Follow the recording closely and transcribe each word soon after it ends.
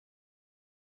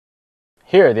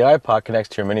Here, the iPod connects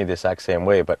to your Mini the exact same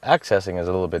way, but accessing is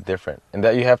a little bit different, in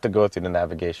that you have to go through the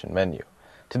navigation menu.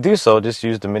 To do so, just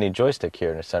use the Mini joystick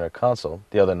here in the center console,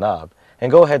 the other knob,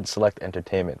 and go ahead and select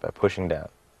Entertainment by pushing down.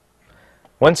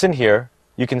 Once in here,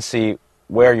 you can see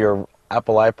where your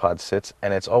Apple iPod sits,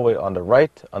 and it's all the way on the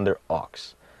right under Aux.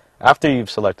 After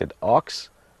you've selected Aux,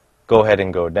 go ahead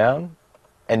and go down,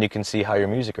 and you can see how your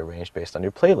music is arranged based on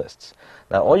your playlists.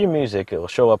 Now, all your music, it will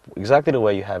show up exactly the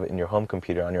way you have it in your home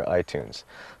computer on your iTunes.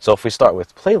 So if we start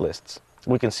with playlists,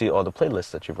 we can see all the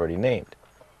playlists that you've already named.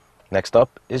 Next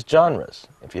up is genres.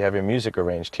 If you have your music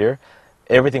arranged here,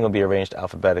 everything will be arranged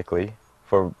alphabetically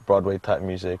for Broadway type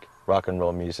music, rock and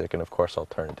roll music, and of course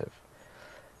alternative.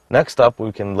 Next up,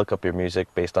 we can look up your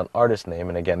music based on artist name,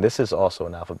 and again, this is also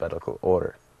in alphabetical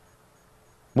order.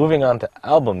 Moving on to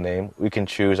album name, we can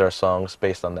choose our songs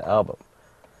based on the album.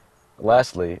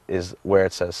 Lastly is where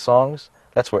it says songs.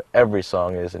 That's where every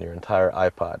song is in your entire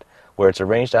iPod, where it's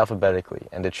arranged alphabetically,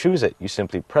 and to choose it, you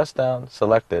simply press down,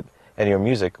 select it, and your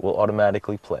music will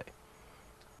automatically play.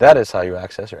 That is how you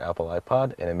access your Apple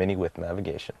iPod in a Mini with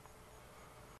navigation.